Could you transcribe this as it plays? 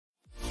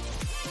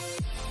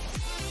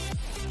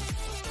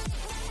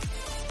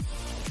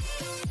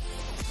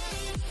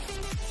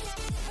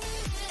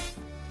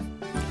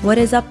What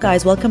is up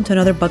guys, welcome to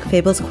another Bug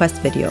Fables quest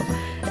video.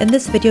 In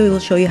this video we will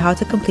show you how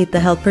to complete the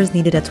Helpers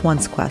Needed at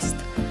Once quest.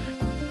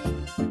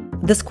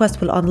 This quest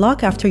will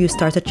unlock after you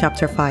start at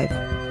chapter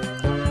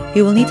 5.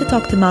 You will need to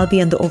talk to Malbee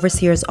in the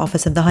Overseer's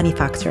office in the honey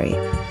factory.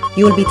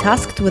 You will be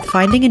tasked with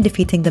finding and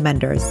defeating the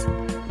Menders.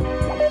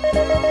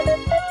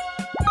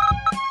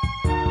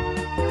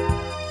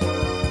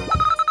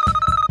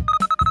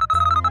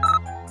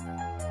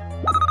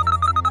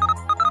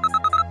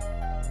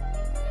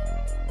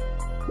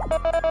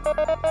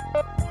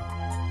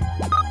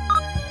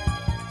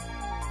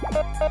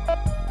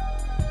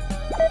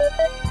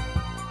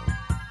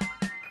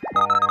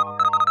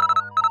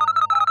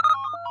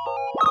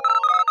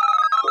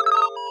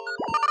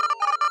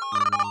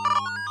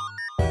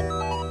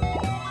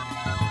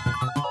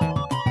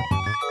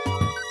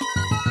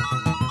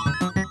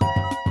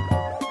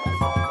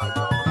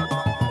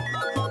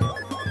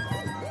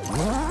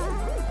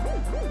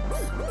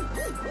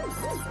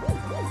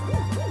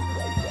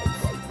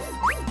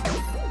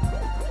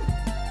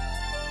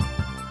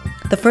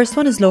 The first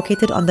one is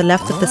located on the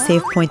left of the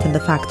save point in the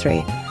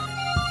factory.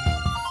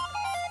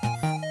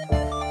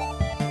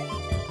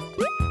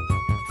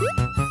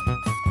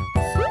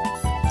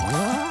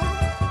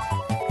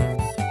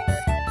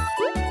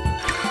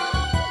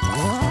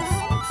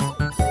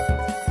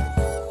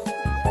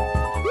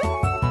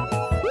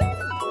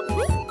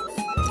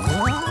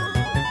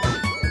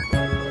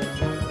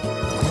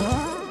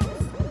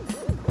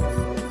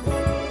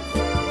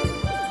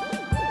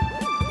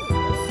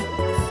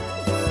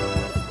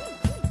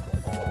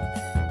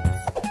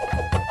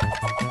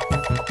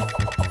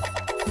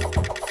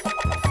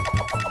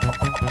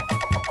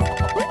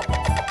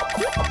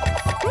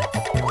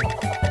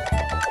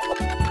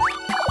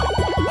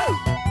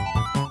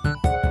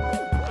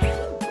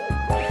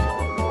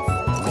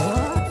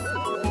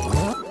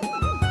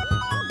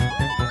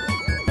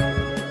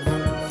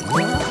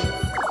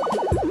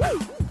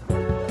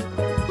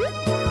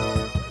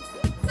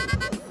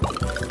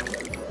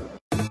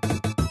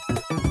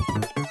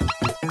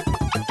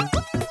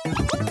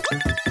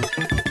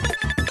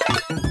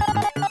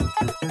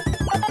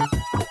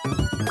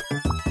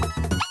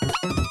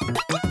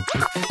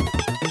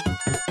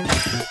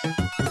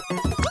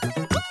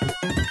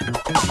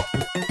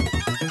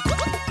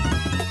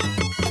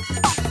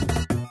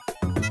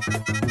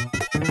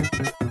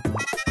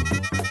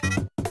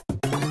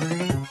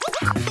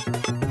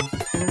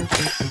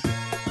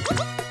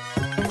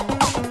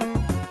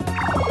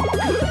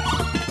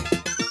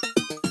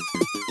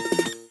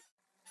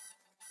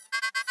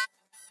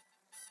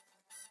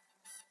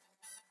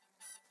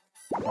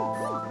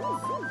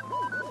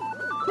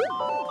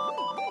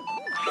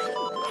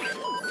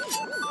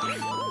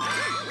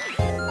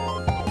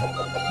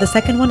 The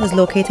second one is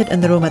located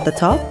in the room at the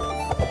top.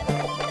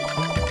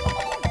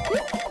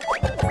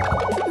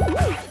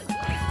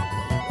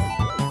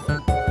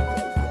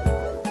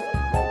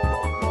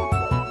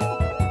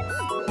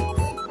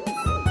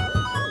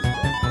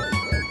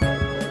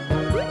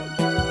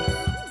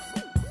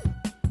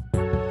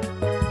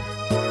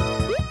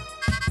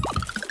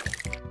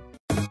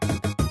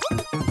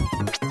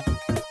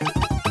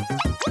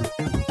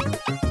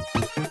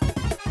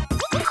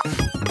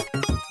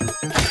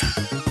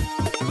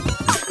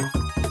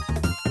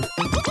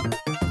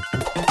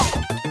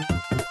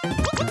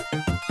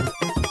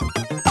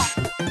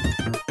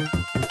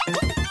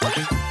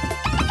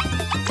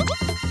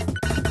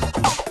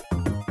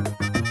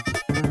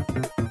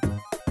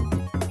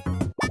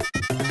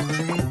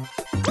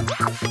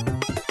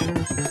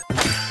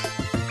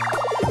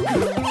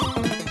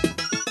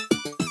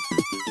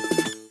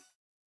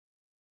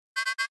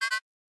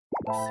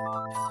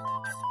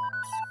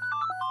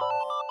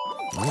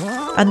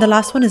 And the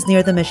last one is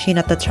near the machine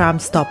at the tram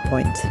stop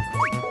point.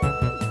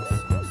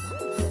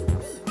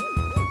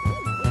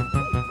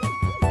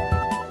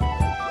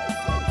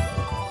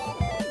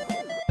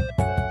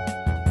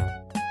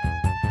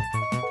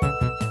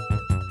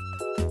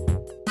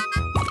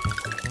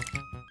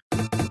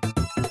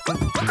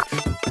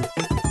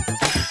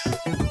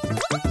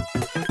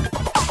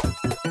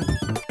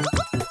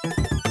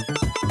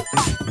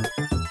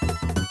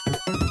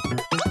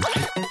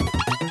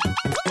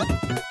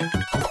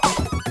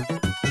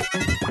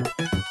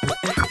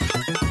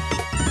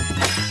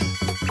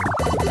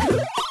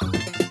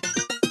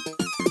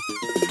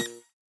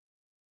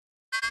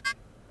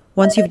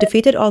 Once you've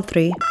defeated all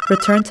three,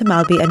 return to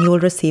Malbee and you will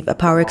receive a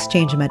power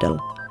exchange medal.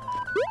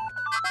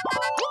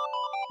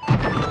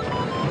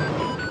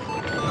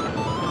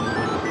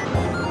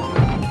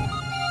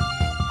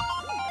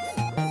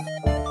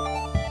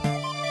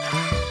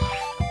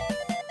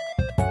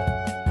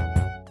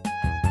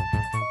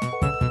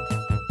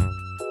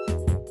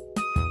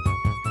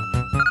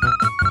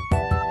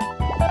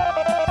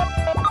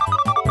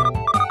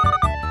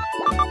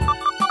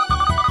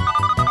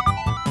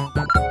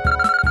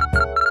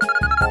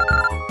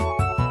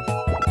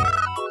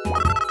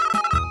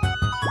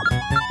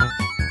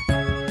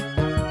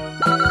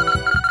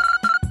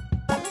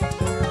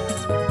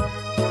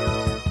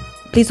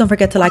 Please don't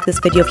forget to like this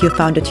video if you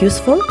found it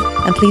useful,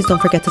 and please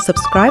don't forget to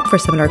subscribe for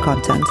similar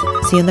content.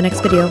 See you in the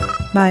next video.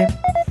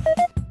 Bye!